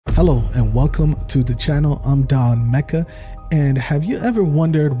Hello and welcome to the channel. I'm Don Mecca, and have you ever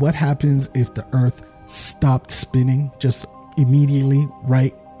wondered what happens if the Earth stopped spinning just immediately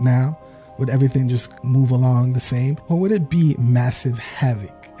right now? Would everything just move along the same, or would it be massive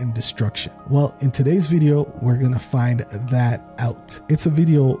havoc and destruction? Well, in today's video, we're gonna find that out. It's a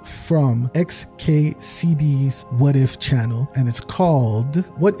video from XKCD's What If channel, and it's called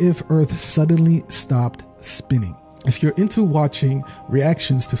What If Earth Suddenly Stopped Spinning? If you're into watching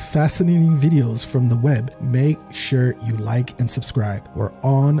reactions to fascinating videos from the web, make sure you like and subscribe. We're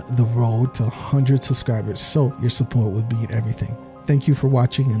on the road to 100 subscribers, so your support would be everything. Thank you for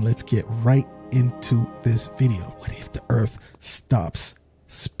watching, and let's get right into this video. What if the Earth stops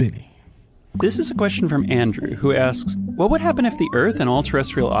spinning? This is a question from Andrew, who asks, what would happen if the Earth and all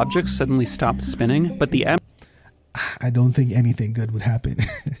terrestrial objects suddenly stopped spinning, but the I don't think anything good would happen.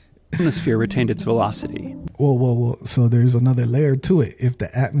 atmosphere retained its velocity? Whoa. So there's another layer to it. If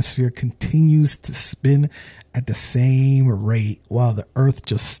the atmosphere continues to spin at the same rate while the Earth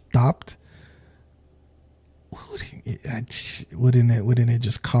just stopped, wouldn't it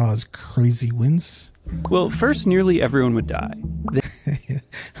just cause crazy winds? Well, first, nearly everyone would die.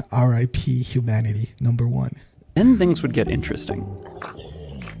 R.I.P. humanity, #1. Then things would get interesting.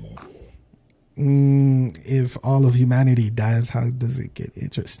 If all of humanity dies, how does it get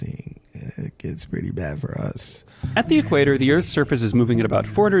interesting? It gets pretty bad for us. At the equator, the Earth's surface is moving at about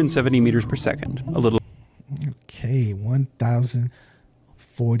 470 meters per second, a little. Okay,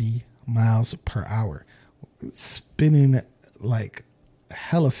 1,040 miles per hour. It's spinning like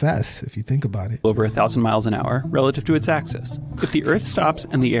hella fast if you think about it. Over 1,000 miles an hour relative to its axis. If the Earth stops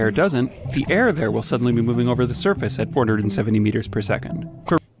and the air doesn't, the air there will suddenly be moving over the surface at 470 meters per second.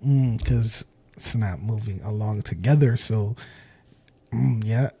 Because it's not moving along together, so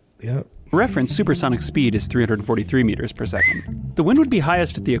yep. Reference supersonic speed is 343 meters per second. The wind would be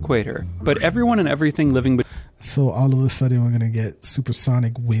highest at the equator, but everyone and everything living so all of a sudden we're gonna get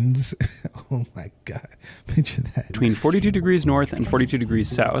supersonic winds. Oh my god, picture that. Between 42 degrees north and 42 degrees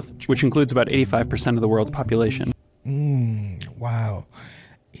south, which includes about 85% of the world's population. Wow,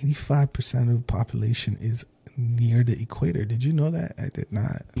 85% of the population is near the equator. Did you know that? I did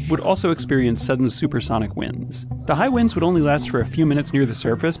not. Would also experience sudden supersonic winds. The high winds would only last for a few minutes near the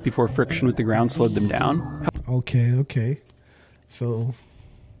surface before friction with the ground slowed them down. Okay. So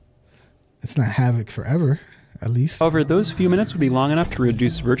it's not havoc forever, at least. However, those few minutes would be long enough to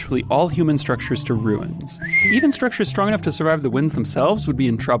reduce virtually all human structures to ruins. Even structures strong enough to survive the winds themselves would be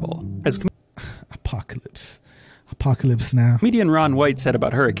in trouble. As Apocalypse now. Comedian Ron White said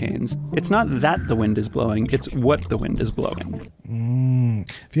about hurricanes, it's not that the wind is blowing, it's what the wind is blowing.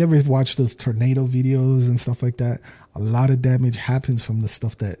 If you ever watch those tornado videos and stuff like that, a lot of damage happens from the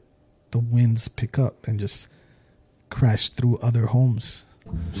stuff that the winds pick up and just crash through other homes.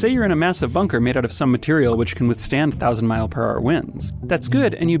 Say you're in a massive bunker made out of some material which can withstand 1,000-mile-per-hour winds. That's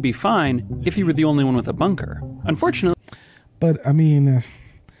good, and you'd be fine if you were the only one with a bunker. Unfortunately... But, I mean,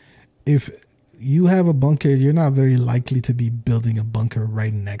 if you have a bunker, you're not very likely to be building a bunker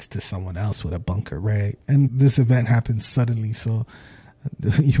right next to someone else with a bunker, right? And this event happens suddenly, so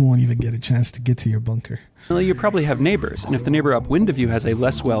you won't even get a chance to get to your bunker. You probably have neighbors, and if the neighbor upwind of you has a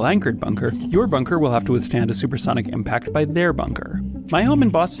less well-anchored bunker, your bunker will have to withstand a supersonic impact by their bunker. My home in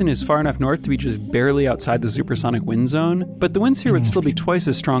Boston is far enough north to be just barely outside the supersonic wind zone, but the winds here would still be twice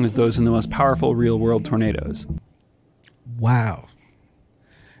as strong as those in the most powerful real-world tornadoes. Wow.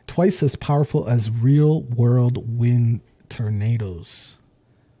 Twice as powerful as real-world wind tornadoes.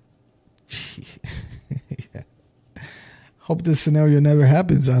 Yeah. Hope this scenario never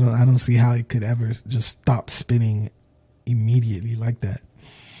happens. I don't see how it could ever just stop spinning immediately like that.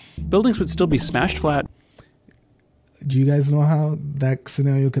 Buildings would still be smashed flat. Do you guys know how that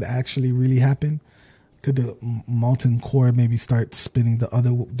scenario could actually really happen? Could the molten core maybe start spinning the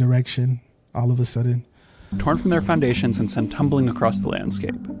other direction all of a sudden? Torn from their foundations and sent tumbling across the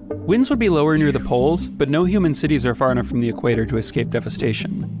landscape. Winds would be lower near the poles, but no human cities are far enough from the equator to escape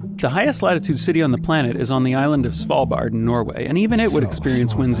devastation. The highest latitude city on the planet is on the island of Svalbard in Norway, and even it would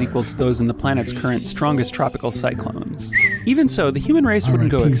experience winds equal to those in the planet's current strongest tropical cyclones. Even so, the human race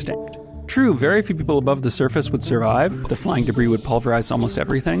wouldn't go extinct. True, very few people above the surface would survive. The flying debris would pulverize almost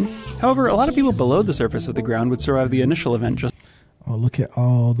everything. However, a lot of people below the surface of the ground would survive the initial event just... Oh, look at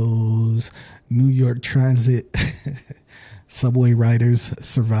all those New York Transit subway riders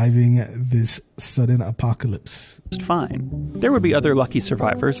surviving this sudden apocalypse. Just fine. There would be other lucky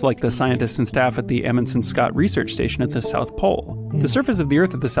survivors, like the scientists and staff at the Amundsen Scott Research Station at the South Pole. The surface of the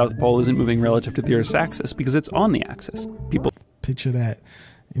Earth at the South Pole isn't moving relative to the Earth's axis because it's on the axis. People picture that.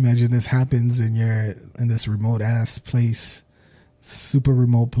 Imagine this happens and you're in this remote ass place super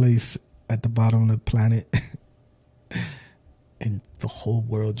remote place at the bottom of the planet. And the whole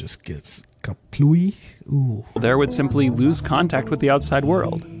world just gets kaplooey. Ooh. There would simply lose contact with the outside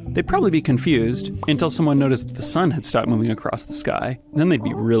world. They'd probably be confused until someone noticed that the sun had stopped moving across the sky. Then they'd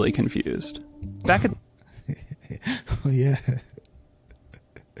be really confused. Back at Oh, yeah.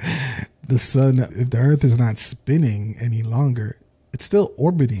 The sun, if the Earth is not spinning any longer, it's still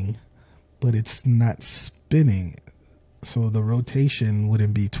orbiting, but it's not spinning. So the rotation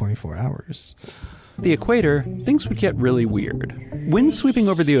wouldn't be 24 hours. the equator, things would get really weird. Winds sweeping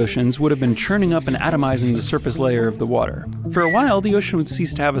over the oceans would have been churning up and atomizing the surface layer of the water. For a while, the ocean would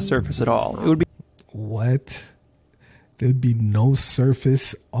cease to have a surface at all. It would be What? There'd be no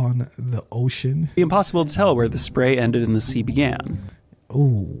surface on the ocean? impossible to tell where the spray ended and the sea began.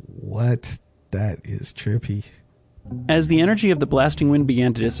 Oh, what? That is trippy. As the energy of the blasting wind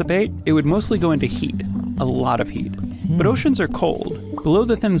began to dissipate, it would mostly go into heat. A lot of heat. But oceans are cold. Below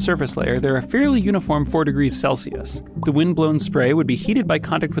the thin surface layer, they're a fairly uniform 4 degrees Celsius. The wind-blown spray would be heated by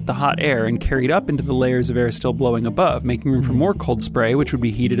contact with the hot air and carried up into the layers of air still blowing above, making room for more cold spray, which would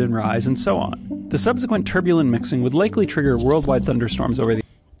be heated and rise, and so on. The subsequent turbulent mixing would likely trigger worldwide thunderstorms over the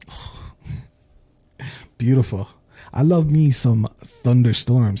Beautiful. I love me some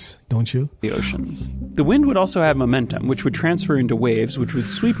thunderstorms, don't you? oceans. The wind would also have momentum, which would transfer into waves which would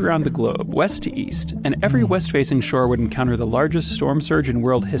sweep around the globe, west to east, and every west-facing shore would encounter the largest storm surge in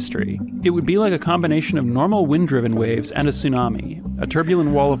world history. It would be like a combination of normal wind-driven waves and a tsunami. A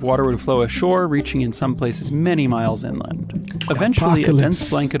turbulent wall of water would flow ashore, reaching in some places many miles inland. Eventually, a dense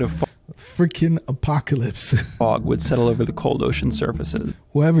blanket of Freaking apocalypse. fog would settle over the cold ocean surfaces.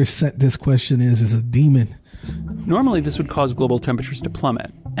 Whoever sent this question is a demon. Normally, this would cause global temperatures to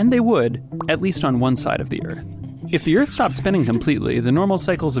plummet, and they would, at least on one side of the Earth. If the Earth stopped spinning completely, the normal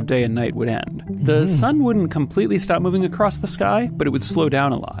cycles of day and night would end. The sun wouldn't completely stop moving across the sky, but it would slow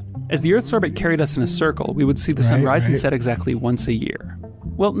down a lot. As the Earth's orbit carried us in a circle, we would see the sun rise and set exactly once a year.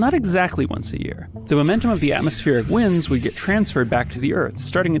 Well, not exactly once a year. The momentum of the atmospheric winds would get transferred back to the Earth,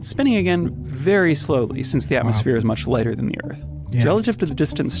 starting it spinning again very slowly, since the atmosphere is much lighter than the Earth. Yeah. Relative to the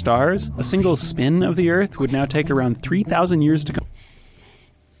distant stars, a single spin of the Earth would now take around 3,000 years to come.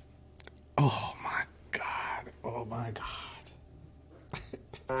 Oh my God. Oh my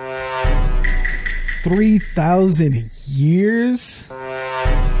God. 3,000 years?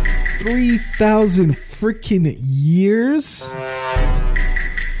 3,000 freaking years?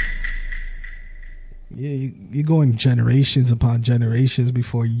 Yeah, you're going generations upon generations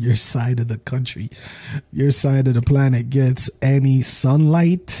before your side of the country, your side of the planet gets any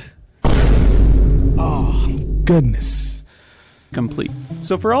sunlight. Oh, goodness. Complete.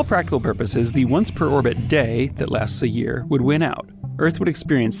 So for all practical purposes, the once per orbit day that lasts a year would win out. Earth would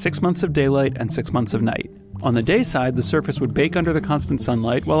experience 6 months of daylight and 6 months of night. On the day side, the surface would bake under the constant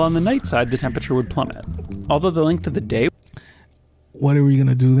sunlight, while on the night side, the temperature would plummet. Although the length of the day... What are we going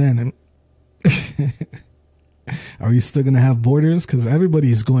to do then? Are we still going to have borders? Because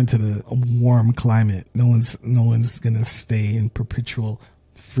everybody's going to the warm climate. No one's going to stay in perpetual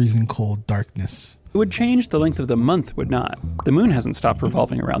freezing cold darkness. It would change, the length of the month would not. The moon hasn't stopped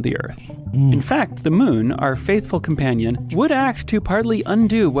revolving around the Earth. In fact, the moon, our faithful companion, would act to partly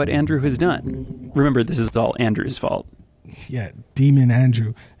undo what Andrew has done. Remember, this is all Andrew's fault. Yeah, Demon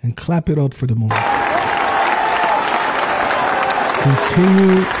Andrew. And clap it up for the moon.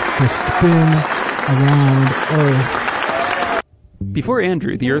 Continue to spin around Earth. Before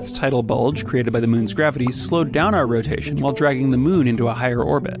Andrew, the Earth's tidal bulge, created by the moon's gravity, slowed down our rotation while dragging the moon into a higher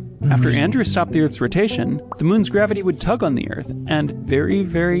orbit. After Andrew stopped the Earth's rotation, the moon's gravity would tug on the Earth and very,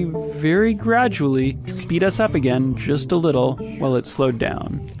 very, very gradually speed us up again just a little while it slowed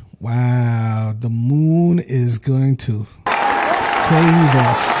down. Wow, the moon is going to save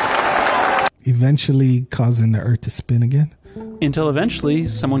us, eventually causing the Earth to spin again. Until eventually,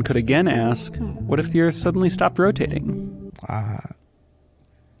 someone could again ask, what if the Earth suddenly stopped rotating?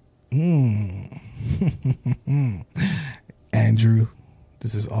 Andrew,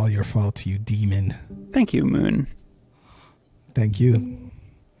 this is all your fault, you demon. Thank you, Moon. Thank you.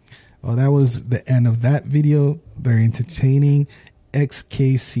 Well, that was the end of that video. Very entertaining.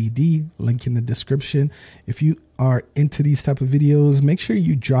 XKCD, link in the description. If you are into these type of videos, make sure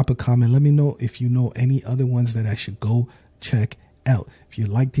you drop a comment. Let me know if you know any other ones that I should go check out. If you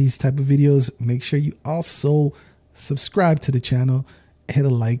like these type of videos, make sure you also subscribe to the channel, hit a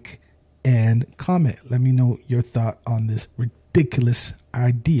like, and comment. Let me know your thought on this ridiculous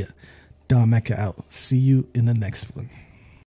idea. Don Mecca out. See you in the next one.